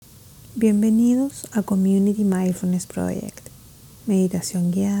Bienvenidos a Community Mindfulness Project, Meditación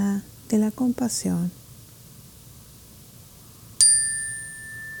Guiada de la Compasión.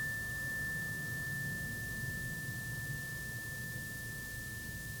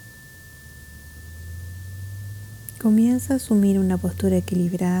 Comienza a asumir una postura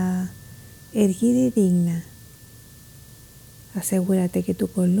equilibrada, erguida y digna. Asegúrate que tu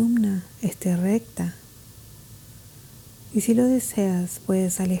columna esté recta. Y si lo deseas,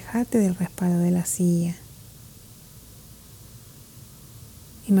 puedes alejarte del respaldo de la silla.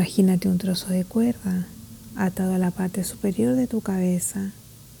 Imagínate un trozo de cuerda atado a la parte superior de tu cabeza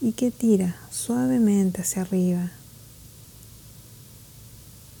y que tira suavemente hacia arriba.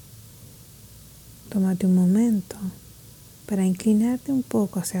 Tómate un momento para inclinarte un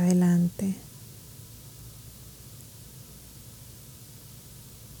poco hacia adelante.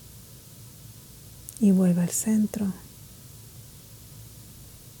 Y vuelve al centro.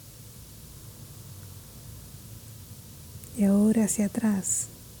 Y ahora hacia atrás,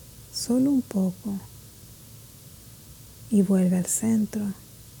 solo un poco. Y vuelve al centro.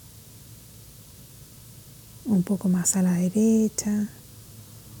 Un poco más a la derecha.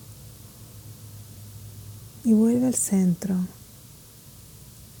 Y vuelve al centro.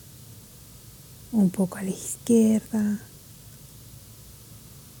 Un poco a la izquierda.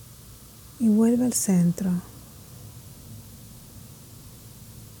 Y vuelve al centro.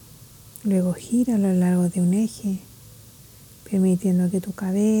 Luego gira a lo largo de un eje, permitiendo que tu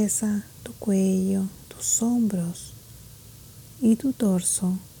cabeza, tu cuello, tus hombros y tu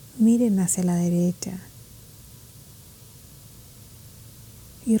torso miren hacia la derecha.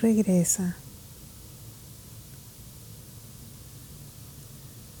 Y regresa.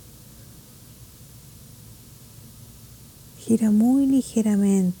 Gira muy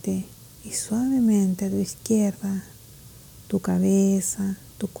ligeramente y suavemente a tu izquierda, tu cabeza,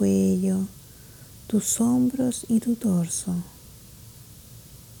 tu cuello, tus hombros y tu torso.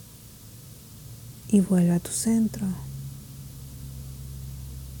 Y vuelve a tu centro.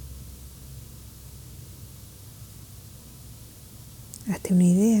 Hazte una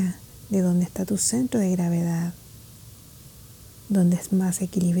idea de dónde está tu centro de gravedad, dónde es más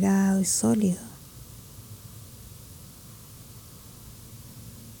equilibrado y sólido.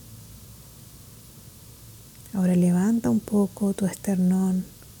 Ahora levanta un poco tu esternón,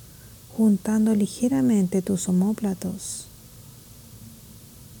 juntando ligeramente tus omóplatos.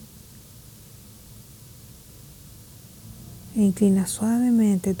 E inclina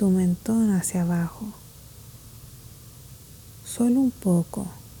suavemente tu mentón hacia abajo, solo un poco,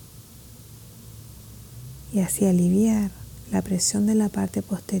 y así aliviar la presión de la parte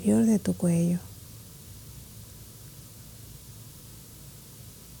posterior de tu cuello.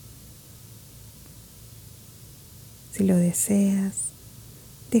 Si lo deseas,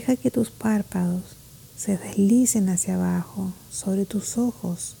 deja que tus párpados se deslicen hacia abajo sobre tus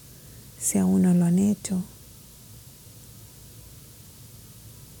ojos si aún no lo han hecho.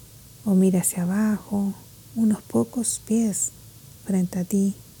 O mira hacia abajo unos pocos pies frente a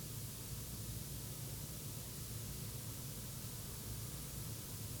ti.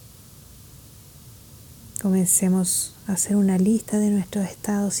 Comencemos a hacer una lista de nuestros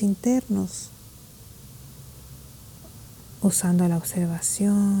estados internos, usando la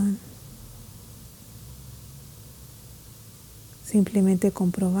observación, simplemente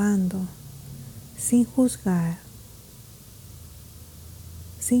comprobando, sin juzgar,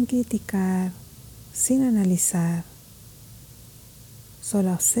 sin criticar, sin analizar.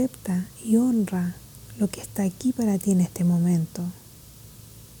 Solo acepta y honra lo que está aquí para ti en este momento.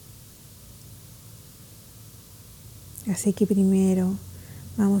 Así que primero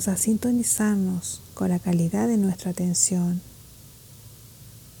vamos a sintonizarnos con la calidad de nuestra atención.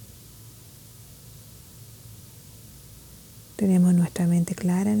 Tenemos nuestra mente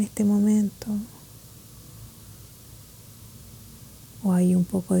clara en este momento. O hay un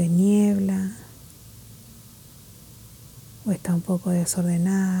poco de niebla. O está un poco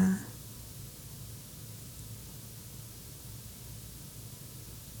desordenada.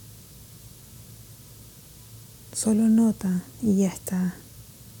 Solo nota y ya está.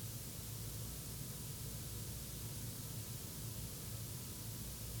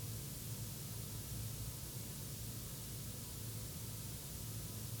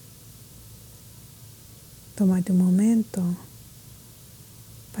 Tómate un momento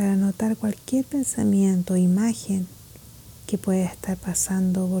para notar cualquier pensamiento o imagen que pueda estar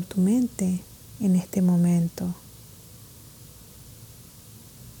pasando por tu mente en este momento.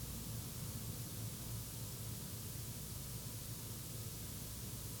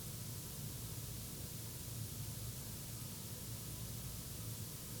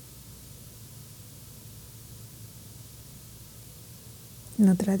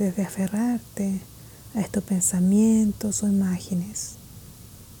 No trates de aferrarte a estos pensamientos o imágenes.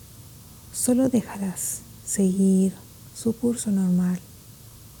 Solo déjalas seguir su curso normal.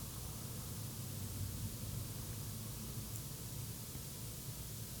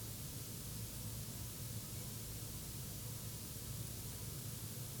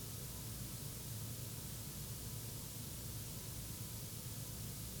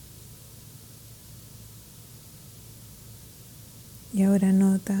 Y ahora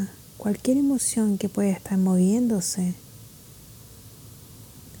nota cualquier emoción que pueda estar moviéndose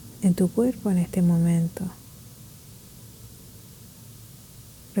en tu cuerpo en este momento.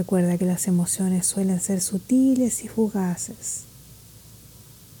 Recuerda que las emociones suelen ser sutiles y fugaces.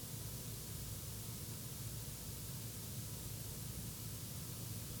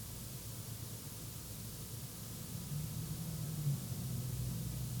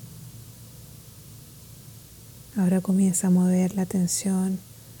 Ahora comienza a mover la atención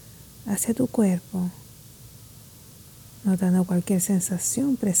hacia tu cuerpo, notando cualquier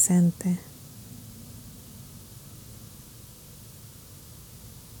sensación presente.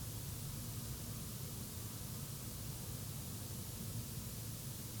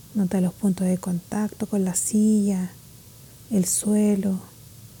 Nota los puntos de contacto con la silla, el suelo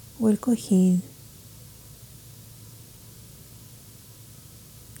o el cojín.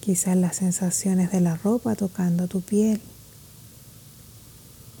 Quizás las sensaciones de la ropa tocando tu piel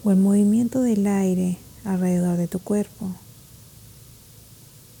o el movimiento del aire alrededor de tu cuerpo.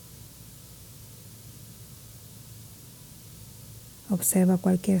 Observa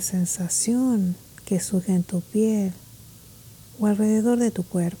cualquier sensación que surge en tu piel o alrededor de tu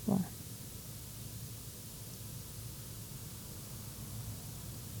cuerpo.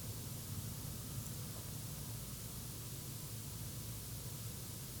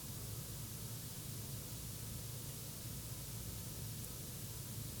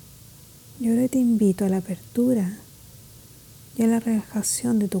 Y ahora te invito a la apertura y a la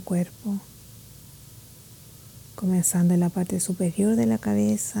relajación de tu cuerpo, comenzando en la parte superior de la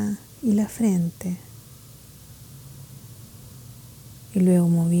cabeza y la frente, y luego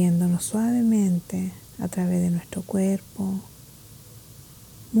moviéndonos suavemente a través de nuestro cuerpo,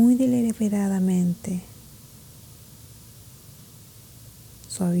 muy deliberadamente,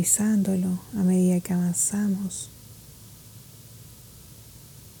 suavizándolo a medida que avanzamos.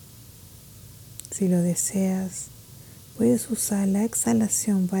 Si lo deseas, puedes usar la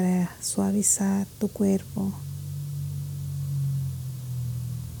exhalación para suavizar tu cuerpo.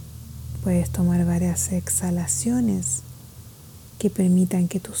 Puedes tomar varias exhalaciones que permitan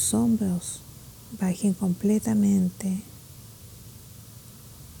que tus hombros bajen completamente,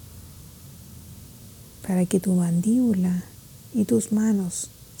 para que tu mandíbula y tus manos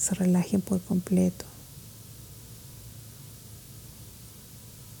se relajen por completo.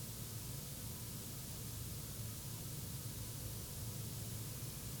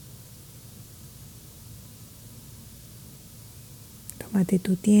 Tómate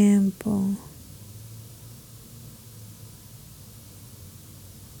tu tiempo.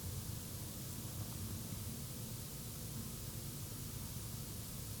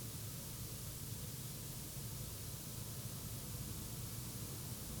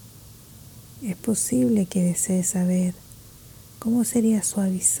 Es posible que desees saber cómo sería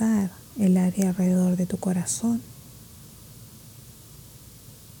suavizar el área alrededor de tu corazón.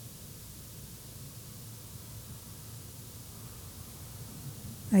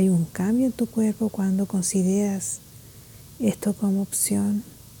 ¿Hay un cambio en tu cuerpo cuando consideras esto como opción?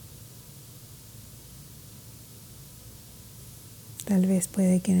 Tal vez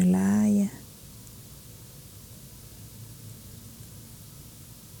puede que no la haya.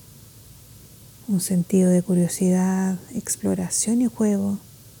 Un sentido de curiosidad, exploración y juego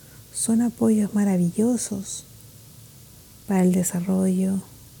son apoyos maravillosos para el desarrollo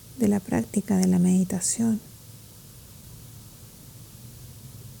de la práctica de la meditación.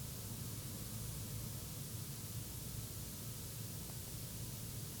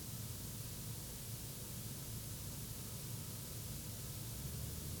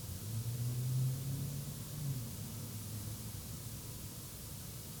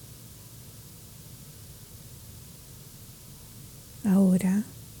 Ahora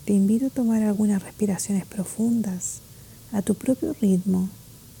te invito a tomar algunas respiraciones profundas a tu propio ritmo,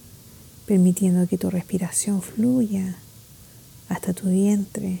 permitiendo que tu respiración fluya hasta tu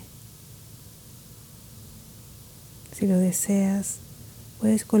vientre. Si lo deseas,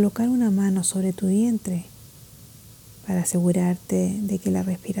 puedes colocar una mano sobre tu vientre para asegurarte de que la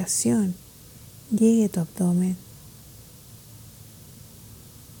respiración llegue a tu abdomen.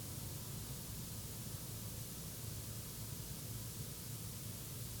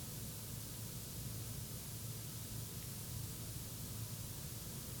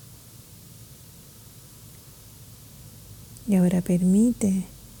 Y ahora permite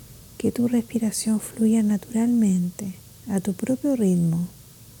que tu respiración fluya naturalmente a tu propio ritmo.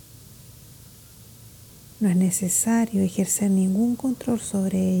 No es necesario ejercer ningún control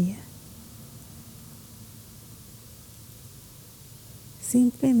sobre ella.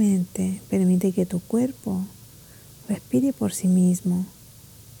 Simplemente permite que tu cuerpo respire por sí mismo.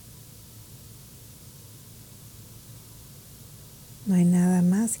 No hay nada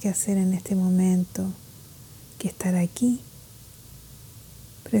más que hacer en este momento que estar aquí,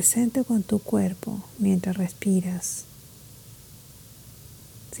 presente con tu cuerpo mientras respiras.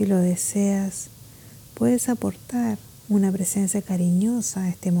 Si lo deseas, puedes aportar una presencia cariñosa a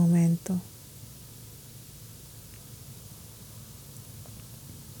este momento.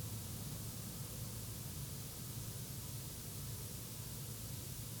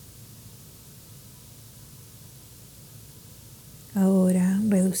 Ahora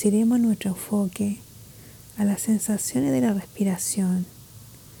reduciremos nuestro enfoque a las sensaciones de la respiración,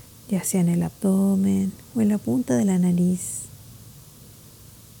 ya sea en el abdomen o en la punta de la nariz,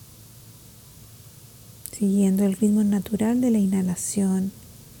 siguiendo el ritmo natural de la inhalación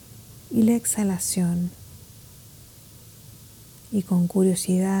y la exhalación, y con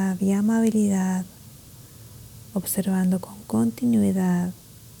curiosidad y amabilidad, observando con continuidad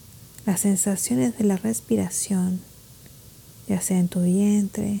las sensaciones de la respiración, ya sea en tu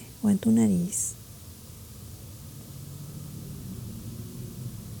vientre o en tu nariz.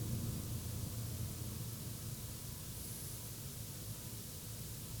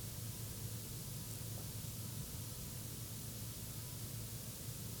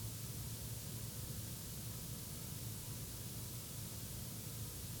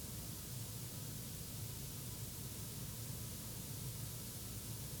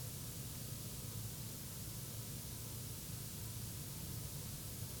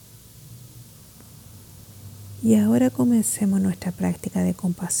 Y ahora comencemos nuestra práctica de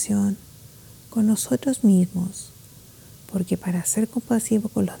compasión con nosotros mismos, porque para ser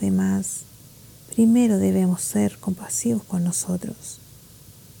compasivos con los demás, primero debemos ser compasivos con nosotros.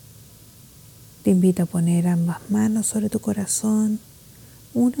 Te invito a poner ambas manos sobre tu corazón,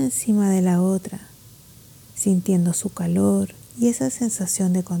 una encima de la otra, sintiendo su calor y esa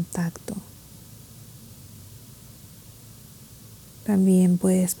sensación de contacto. También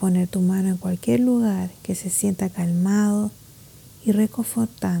puedes poner tu mano en cualquier lugar que se sienta calmado y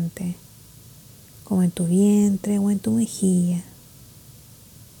reconfortante, como en tu vientre o en tu mejilla.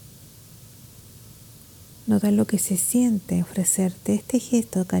 Nota lo que se siente ofrecerte este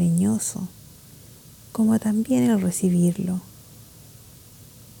gesto cariñoso, como también el recibirlo.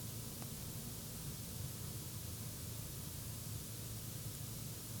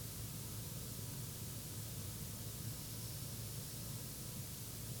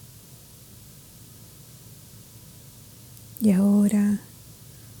 Y ahora,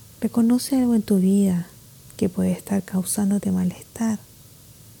 reconoce algo en tu vida que puede estar causándote malestar.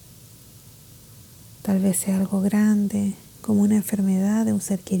 Tal vez sea algo grande, como una enfermedad de un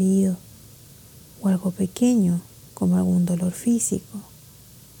ser querido, o algo pequeño, como algún dolor físico,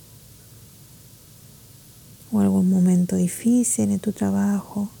 o algún momento difícil en tu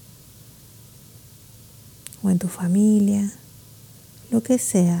trabajo, o en tu familia, lo que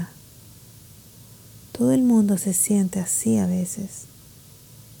sea. Todo el mundo se siente así a veces.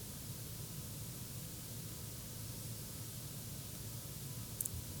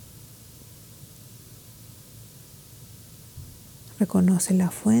 Reconoce la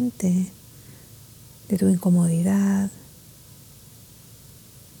fuente de tu incomodidad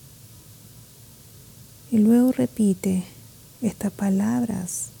y luego repite estas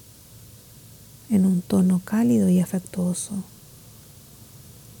palabras en un tono cálido y afectuoso.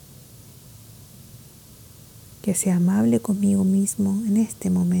 Que sea amable conmigo mismo en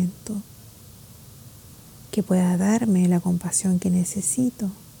este momento, que pueda darme la compasión que necesito,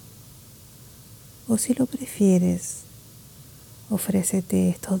 o si lo prefieres, ofrécete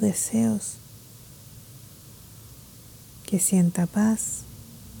estos deseos, que sienta paz,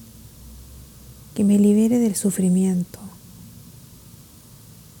 que me libere del sufrimiento,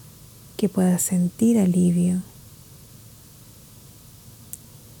 que pueda sentir alivio,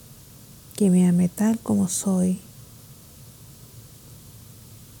 que me ame tal como soy,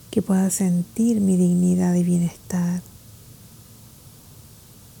 que pueda sentir mi dignidad y bienestar.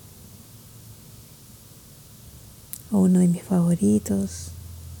 O uno de mis favoritos,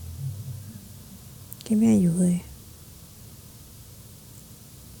 que me ayude.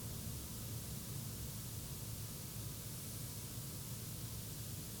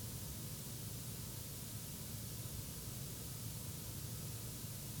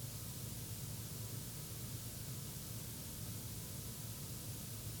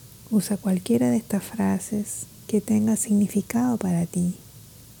 Usa cualquiera de estas frases que tenga significado para ti.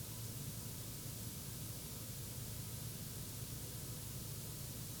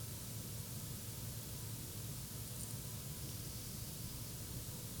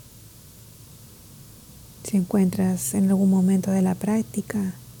 Si encuentras en algún momento de la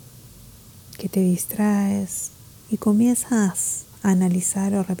práctica que te distraes y comienzas a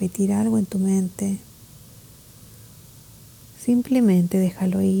analizar o repetir algo en tu mente, simplemente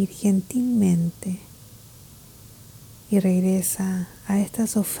déjalo ir gentilmente y regresa a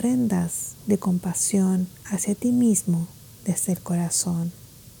estas ofrendas de compasión hacia ti mismo desde el corazón.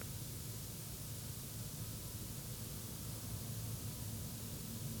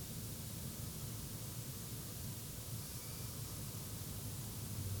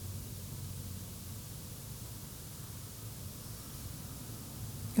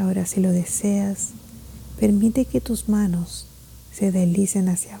 Ahora, si lo deseas, permite que tus manos se deslicen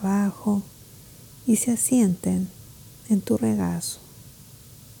hacia abajo y se asienten en tu regazo.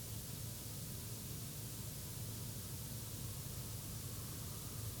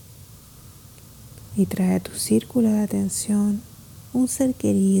 Y trae a tu círculo de atención un ser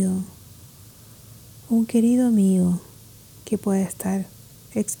querido, un querido amigo que pueda estar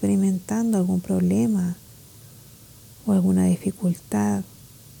experimentando algún problema o alguna dificultad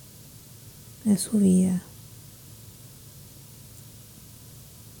en su vida.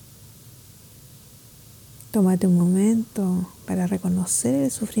 Tómate un momento para reconocer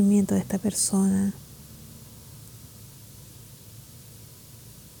el sufrimiento de esta persona.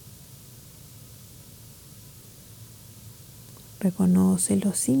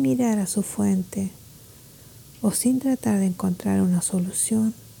 Reconócelo sin mirar a su fuente o sin tratar de encontrar una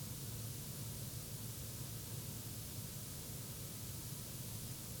solución.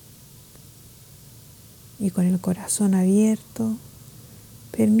 Y con el corazón abierto,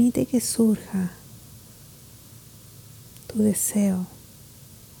 permite que surja tu deseo,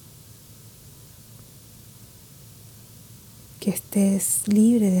 que estés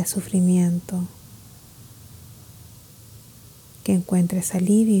libre de sufrimiento, que encuentres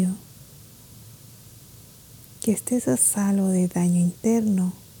alivio, que estés a salvo de daño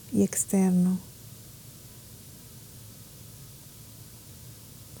interno y externo,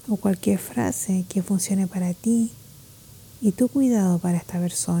 o cualquier frase que funcione para ti y tu cuidado para esta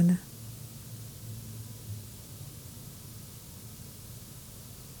persona.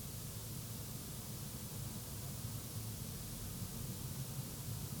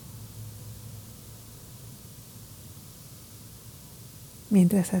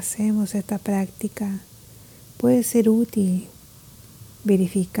 Mientras hacemos esta práctica, puede ser útil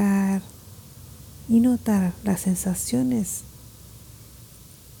verificar y notar las sensaciones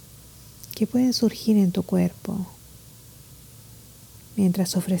que pueden surgir en tu cuerpo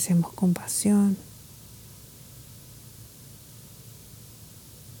mientras ofrecemos compasión.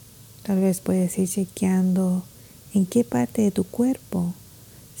 Tal vez puedes ir chequeando en qué parte de tu cuerpo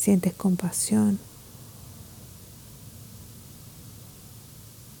sientes compasión.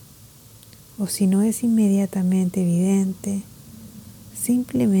 O si no es inmediatamente evidente,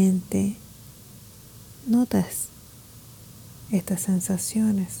 simplemente notas estas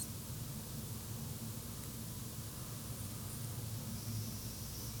sensaciones.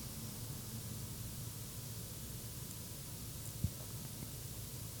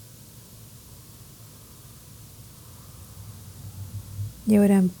 Y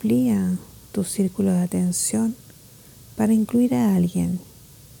ahora amplía tu círculo de atención para incluir a alguien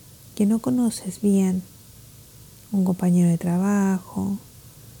que no conoces bien, un compañero de trabajo,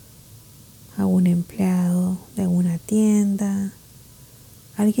 algún empleado de alguna tienda,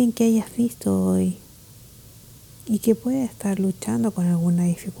 alguien que hayas visto hoy y que pueda estar luchando con alguna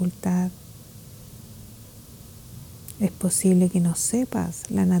dificultad. Es posible que no sepas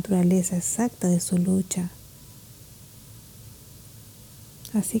la naturaleza exacta de su lucha.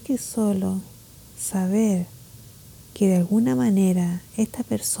 Así que solo saber que de alguna manera esta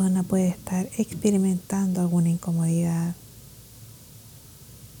persona puede estar experimentando alguna incomodidad.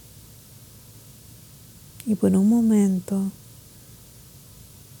 Y por un momento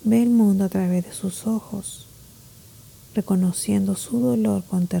ve el mundo a través de sus ojos, reconociendo su dolor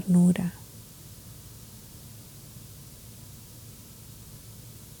con ternura.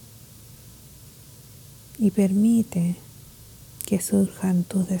 Y permite que surjan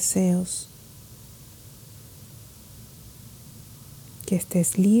tus deseos, que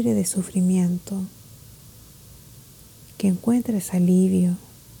estés libre de sufrimiento, que encuentres alivio,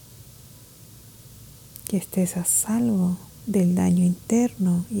 que estés a salvo del daño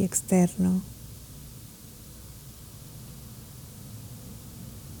interno y externo.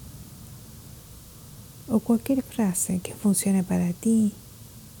 o cualquier frase que funcione para ti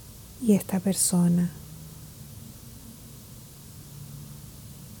y esta persona.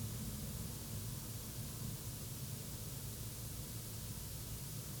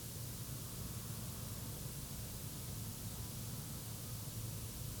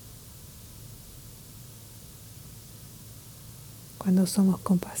 Cuando somos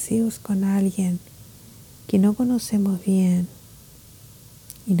compasivos con alguien que no conocemos bien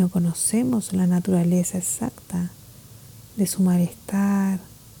y no conocemos la naturaleza exacta de su malestar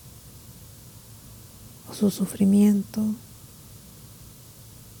o su sufrimiento,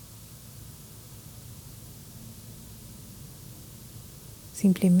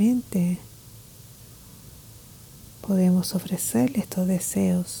 simplemente podemos ofrecerle estos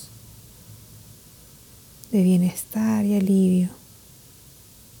deseos de bienestar y alivio.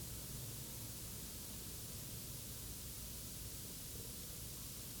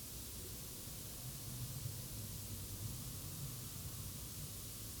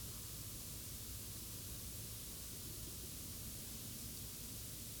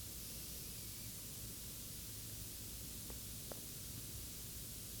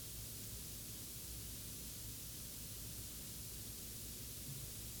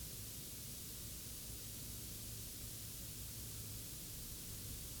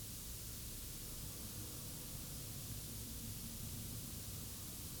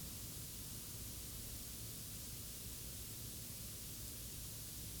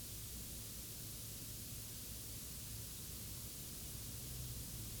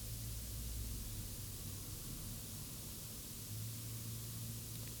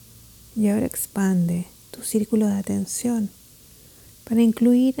 Y ahora expande tu círculo de atención para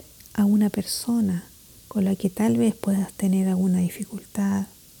incluir a una persona con la que tal vez puedas tener alguna dificultad,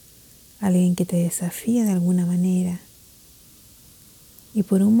 alguien que te desafía de alguna manera. Y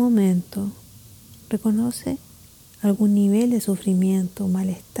por un momento reconoce algún nivel de sufrimiento o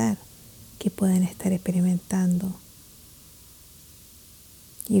malestar que puedan estar experimentando.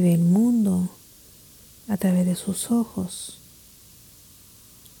 Y ve el mundo a través de sus ojos,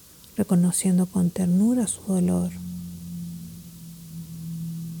 reconociendo con ternura su dolor.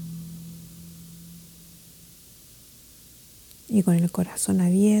 Y con el corazón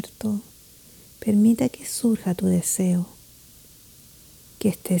abierto, permita que surja tu deseo, que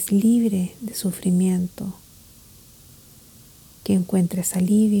estés libre de sufrimiento, que encuentres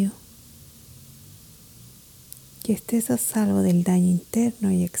alivio, que estés a salvo del daño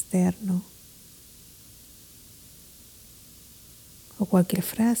interno y externo, o cualquier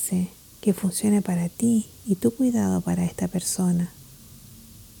frase que funcione para ti y tu cuidado para esta persona.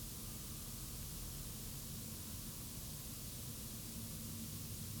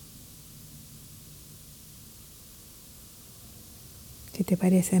 Si te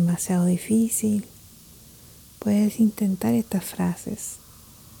parece demasiado difícil, puedes intentar estas frases.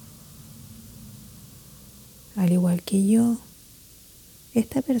 Al igual que yo,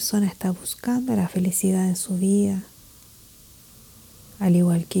 esta persona está buscando la felicidad en su vida. Al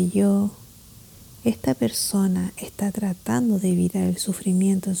igual que yo, esta persona está tratando de evitar el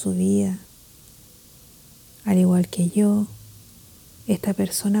sufrimiento en su vida. Al igual que yo, esta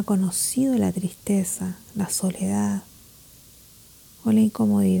persona ha conocido la tristeza, la soledad o la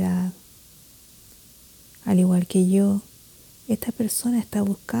incomodidad. Al igual que yo, esta persona está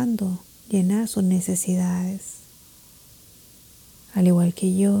buscando llenar sus necesidades. Al igual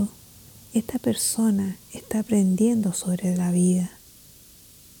que yo, esta persona está aprendiendo sobre la vida.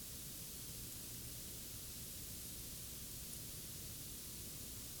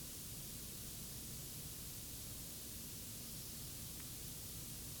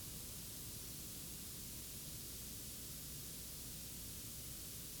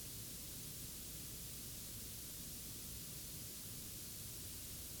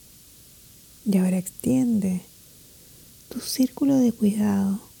 Y ahora extiende tu círculo de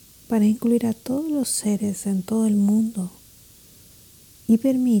cuidado para incluir a todos los seres en todo el mundo y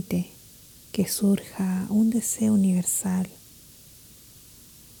permite que surja un deseo universal,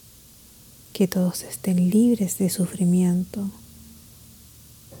 que todos estén libres de sufrimiento,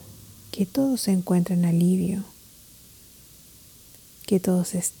 que todos encuentren alivio, que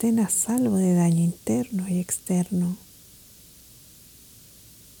todos estén a salvo de daño interno y externo.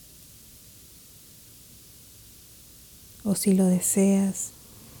 O si lo deseas,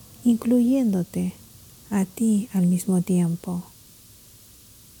 incluyéndote a ti al mismo tiempo.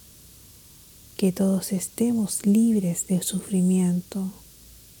 Que todos estemos libres de sufrimiento,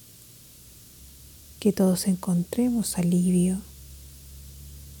 que todos encontremos alivio,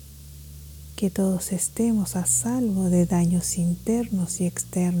 que todos estemos a salvo de daños internos y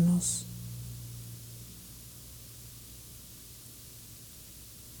externos.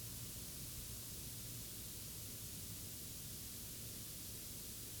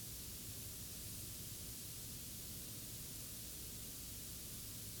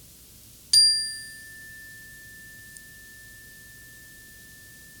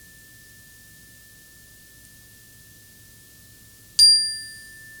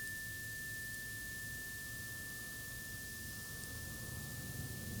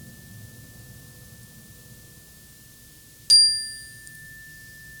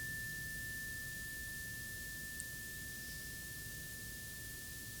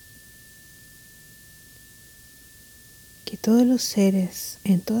 todos los seres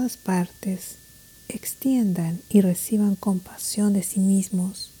en todas partes extiendan y reciban compasión de sí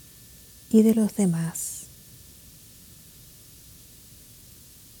mismos y de los demás.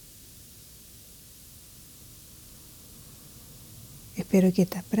 Espero que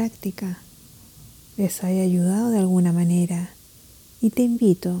esta práctica les haya ayudado de alguna manera y te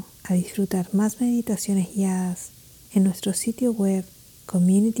invito a disfrutar más meditaciones guiadas en nuestro sitio web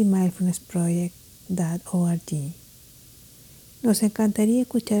communitymindfulnessproject.org. Nos encantaría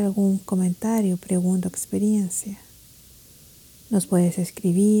escuchar algún comentario, pregunta o experiencia. Nos puedes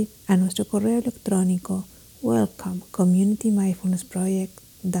escribir a nuestro correo electrónico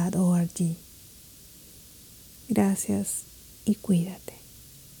welcome@communitymindfulnessproject.org. Gracias y cuídate.